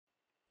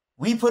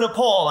We put a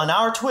poll on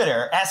our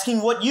Twitter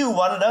asking what you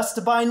wanted us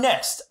to buy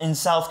next in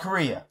South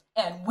Korea.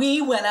 And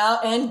we went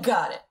out and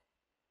got it.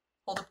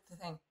 Hold up the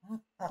thing.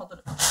 Hold it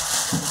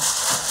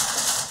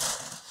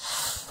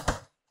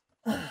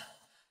up.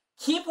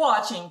 Keep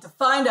watching to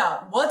find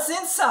out what's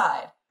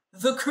inside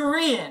the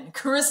Korean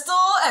Crystal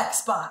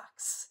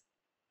Xbox.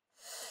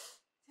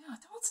 Yeah,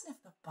 don't sniff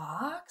the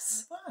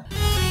box.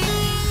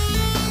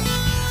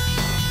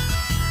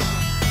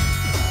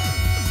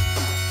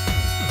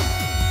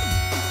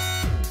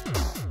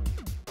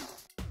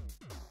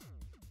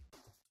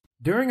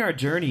 During our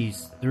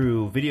journeys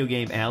through Video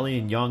Game Alley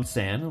in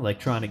Yongsan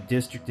Electronic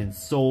District in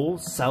Seoul,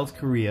 South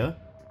Korea,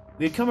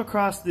 we had come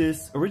across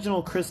this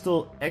original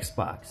Crystal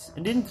Xbox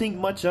and didn't think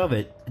much of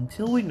it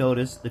until we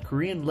noticed the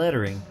Korean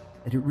lettering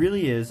that it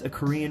really is a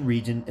Korean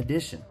region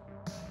edition.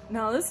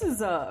 Now this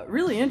is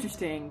really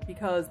interesting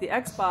because the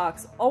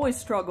Xbox always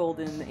struggled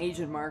in the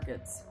Asian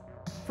markets.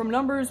 From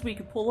numbers we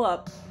could pull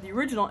up, the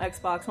original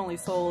Xbox only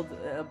sold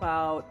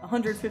about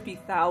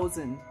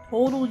 150,000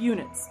 total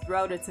units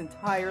throughout its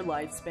entire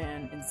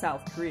lifespan in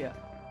South Korea.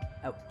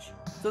 Ouch.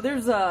 So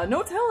there's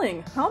no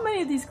telling how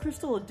many of these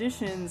Crystal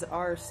editions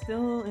are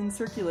still in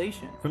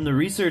circulation. From the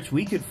research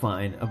we could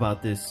find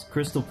about this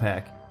Crystal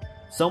Pack,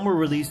 some were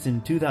released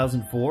in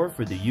 2004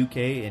 for the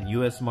UK and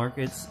US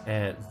markets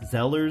at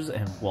Zellers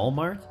and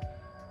Walmart,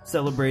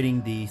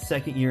 celebrating the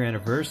second year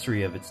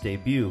anniversary of its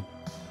debut,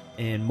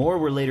 and more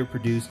were later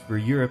produced for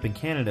Europe and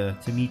Canada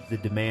to meet the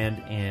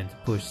demand and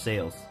push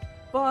sales.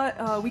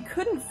 But we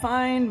couldn't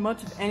find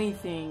much of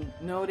anything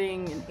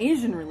noting an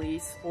Asian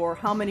release or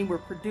how many were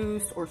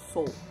produced or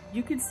sold.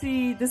 You could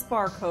see this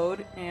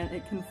barcode and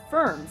it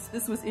confirms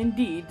this was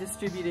indeed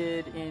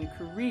distributed in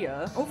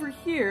Korea. Over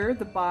here,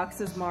 the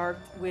box is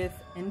marked with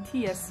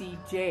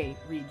NTSC-J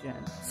region.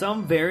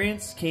 Some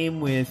variants came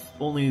with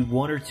only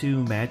 1 or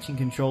 2 matching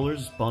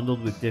controllers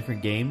bundled with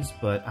different games,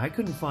 but I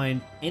couldn't find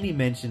any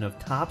mention of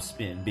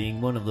Topspin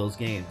being one of those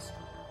games.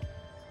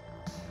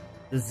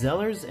 The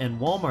Zellers and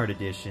Walmart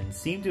edition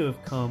seem to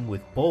have come with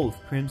both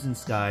Crimson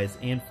Skies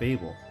and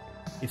Fable.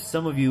 If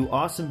some of you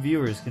awesome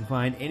viewers can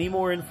find any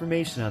more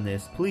information on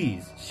this,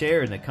 please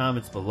share in the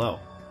comments below.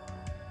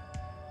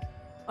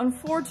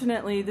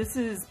 Unfortunately, this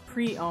is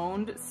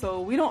pre-owned, so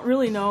we don't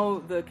really know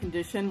the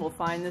condition we'll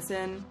find this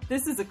in.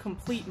 This is a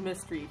complete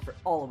mystery for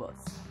all of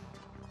us.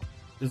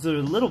 There's a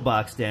little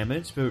box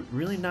damage, but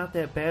really not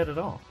that bad at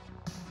all.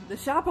 The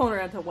shop owner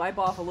had to wipe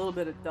off a little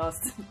bit of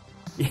dust.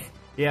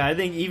 Yeah, I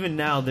think even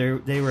now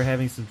they were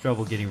having some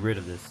trouble getting rid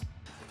of this.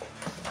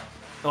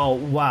 Oh,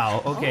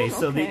 wow. Okay,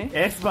 so the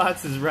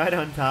Xbox is right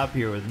on top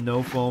here with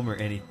no foam or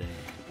anything.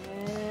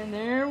 And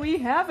there we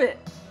have it.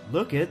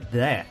 Look at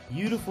that.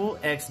 Beautiful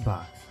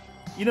Xbox.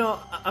 You know,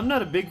 I'm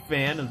not a big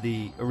fan of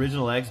the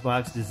original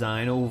Xbox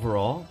design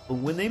overall, but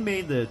when they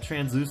made the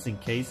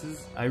translucent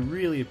cases, I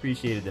really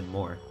appreciated them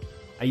more.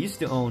 I used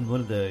to own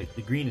one of the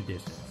green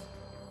editions.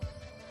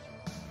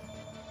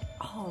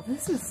 Oh,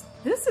 this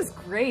is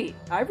great.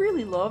 I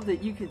really love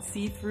that you could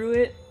see through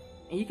it,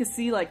 and you can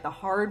see like the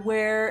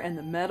hardware and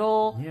the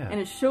metal, and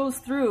it shows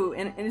through,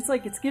 and it's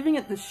like it's giving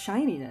it the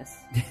shininess.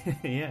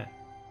 Yeah.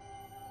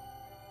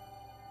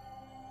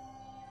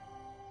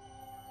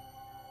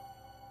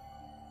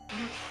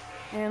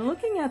 And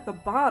looking at the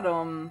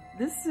bottom,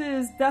 this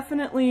is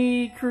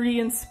definitely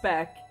Korean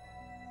spec.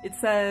 It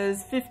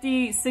says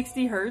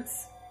 50-60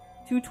 Hertz,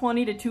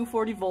 220 to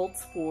 240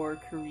 volts for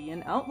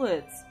Korean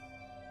outlets.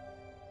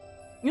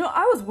 You know,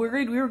 I was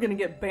worried we were going to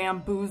get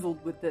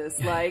bamboozled with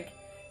this, like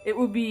it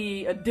would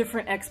be a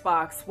different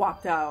Xbox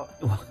swapped out.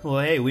 Well,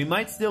 hey, we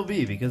might still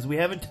be, because we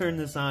haven't turned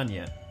this on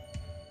yet.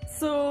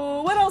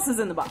 So, what else is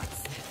in the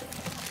box?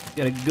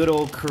 Got a good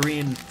old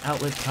Korean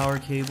outlet power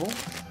cable.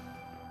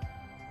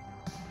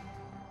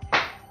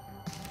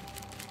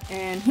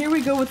 And here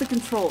we go with the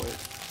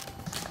controllers.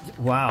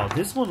 Wow,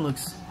 this one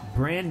looks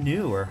brand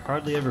new or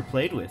hardly ever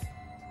played with.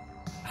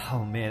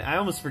 Oh man, I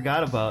almost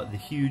forgot about the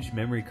huge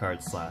memory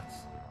card slots.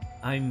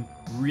 I'm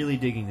really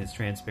digging this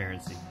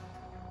transparency.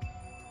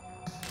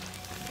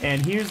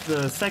 And here's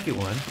the second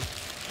one.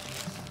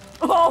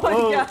 Oh my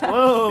god!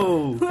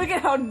 Whoa! Look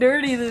at how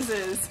dirty this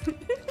is.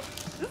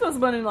 This must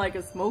have been in like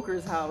a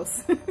smoker's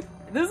house.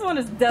 This one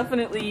is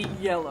definitely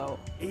yellow.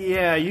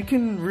 Yeah, you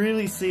can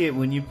really see it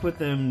when you put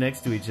them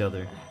next to each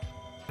other.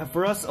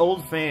 For us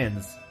old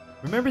fans,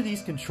 remember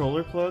these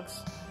controller plugs?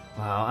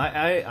 Wow,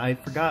 I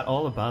forgot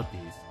all about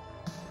these.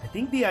 I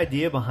think the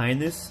idea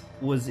behind this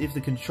was if the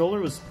controller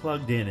was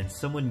plugged in and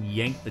someone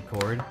yanked the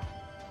cord,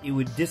 it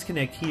would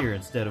disconnect here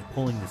instead of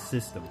pulling the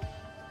system.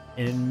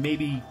 And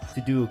maybe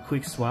to do a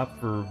quick swap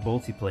for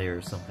multiplayer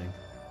or something.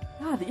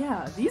 God,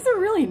 yeah, these are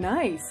really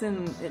nice,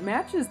 and it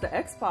matches the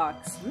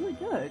Xbox really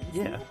good.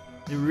 Yeah,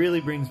 it really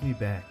brings me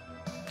back.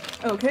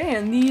 Okay,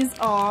 and these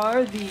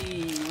are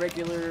the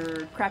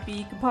regular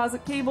crappy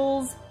composite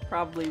cables,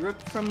 probably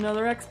ripped from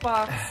another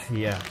Xbox.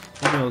 Yeah,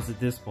 who knows at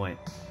this point.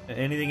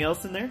 Anything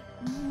else in there?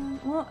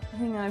 Well,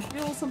 hang on, I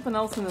feel something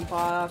else in the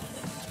box.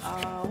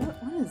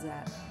 What is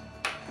that?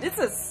 It's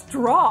a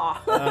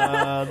straw!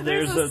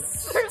 There's a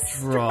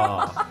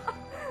straw.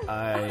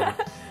 I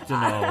to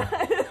know.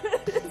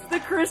 It's the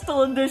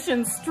Crystal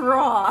Edition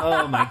straw.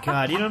 Oh my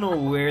god, you don't know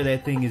where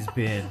that thing has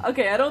been.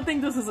 Okay, I don't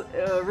think this was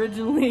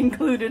originally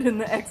included in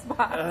the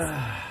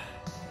Xbox.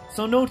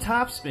 So no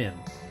top spin.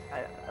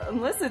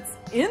 Unless it's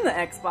in the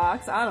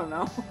Xbox, I don't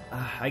know.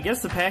 I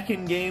guess the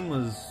pack-in game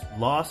was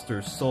lost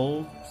or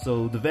sold,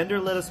 so the vendor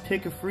let us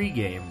pick a free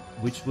game,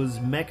 which was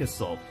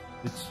Mechasult,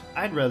 which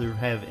I'd rather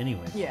have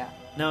anyway. Yeah.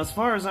 Now, as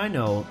far as I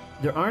know,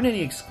 there aren't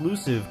any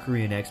exclusive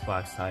Korean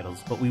Xbox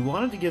titles, but we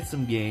wanted to get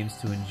some games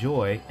to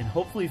enjoy and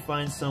hopefully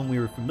find some we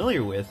were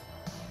familiar with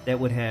that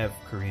would have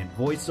Korean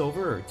voiceover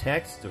or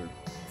text or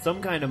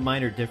some kind of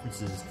minor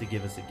differences to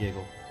give us a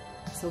giggle.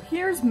 So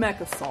here's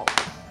Mechasult.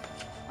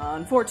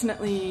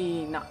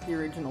 Unfortunately, not the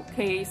original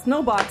case,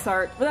 no box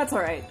art, but that's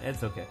alright.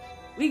 That's okay.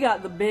 We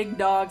got the big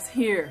dogs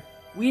here.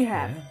 We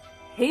have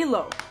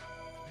Halo.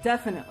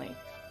 Definitely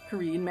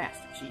Korean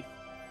Master Chief.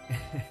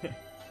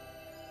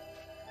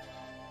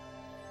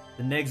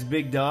 The next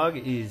big dog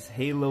is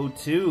Halo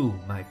 2,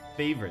 my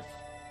favorite.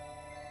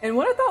 And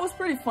what I thought was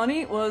pretty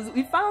funny was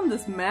we found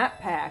this map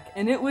pack,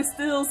 and it was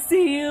still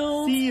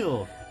sealed.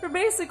 Sealed. For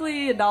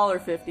basically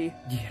 $1.50.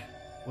 Yeah,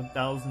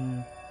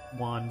 1,000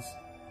 wands.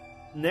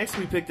 Next,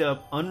 we picked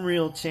up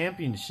Unreal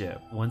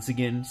Championship. Once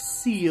again,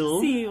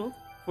 sealed. Sealed.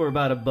 For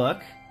about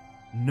 $1.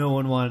 No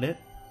one wanted it.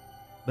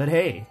 But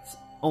hey, it's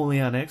only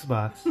on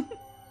Xbox.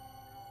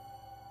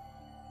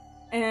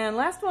 And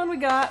last one we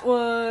got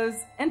was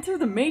Enter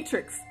the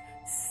Matrix.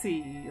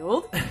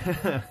 Sealed.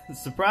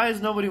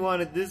 Surprised nobody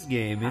wanted this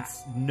game.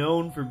 It's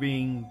known for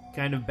being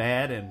kind of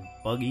bad and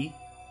buggy.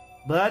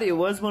 But it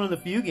was one of the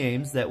few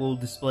games that will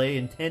display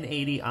in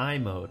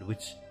 1080i mode,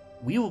 which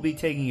we will be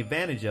taking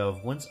advantage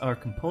of once our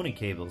component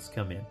cables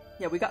come in.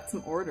 Yeah, we got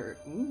some ordered.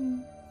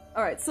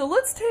 Alright, so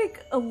let's take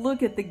a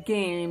look at the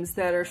games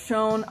that are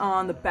shown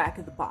on the back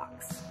of the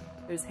box.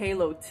 There's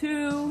Halo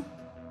 2,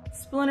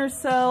 Splinter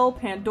Cell,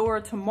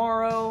 Pandora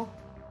Tomorrow,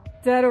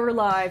 Dead or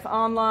Alive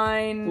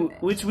Online.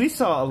 Which we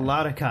saw a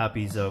lot of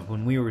copies of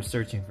when we were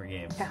searching for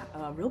games. Yeah,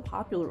 real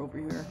popular over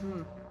here.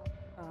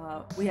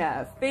 We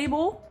have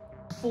Fable,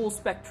 Full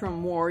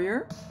Spectrum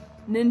Warrior,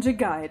 Ninja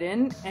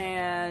Gaiden,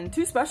 and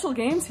 2 special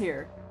games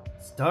here.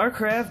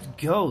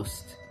 StarCraft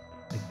Ghost,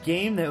 a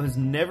game that was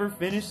never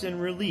finished and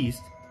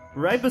released,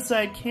 right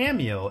beside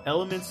Cameo,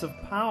 Elements of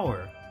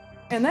Power.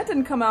 And that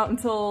didn't come out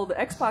until the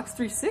Xbox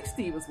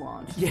 360 was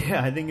launched.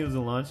 Yeah, I think it was a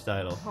launch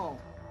title. Oh.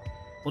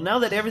 Well, now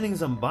that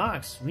everything's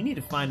unboxed, we need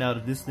to find out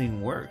if this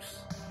thing works.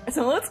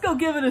 So let's go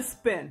give it a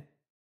spin.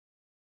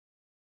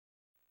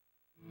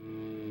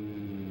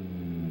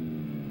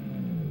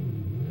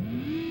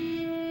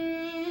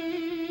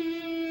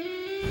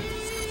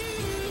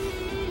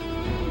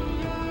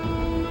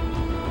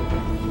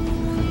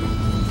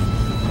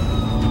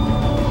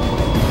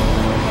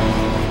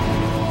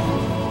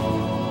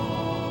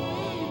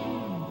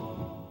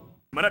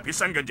 얼마나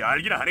비싼 건지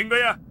알긴 하는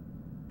거야?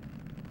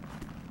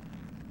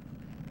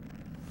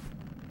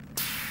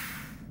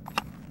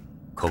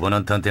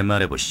 거버넌트한테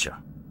말해보시죠.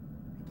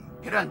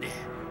 그런데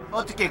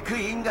어떻게 그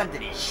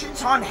인간들이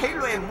신성한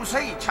헤일로에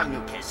무사히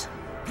착륙해서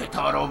그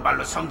더러운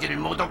발로 성질을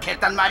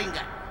모독했단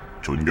말인가?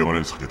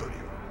 존경하는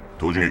사제단이요.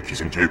 도중에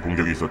기생체의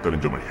공격이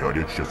있었다는 점을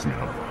헤아려 주셨으면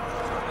합니다.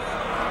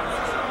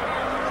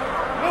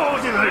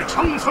 모두들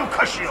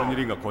정숙하시오. 무슨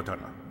일인가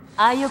고타나?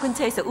 아이오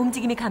근처에서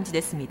움직임이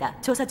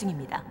감지됐습니다. 조사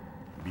중입니다.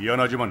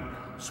 미안하지만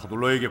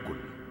서둘러야겠군.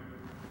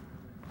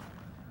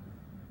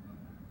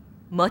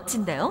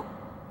 멋진데요?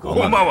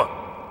 고마워.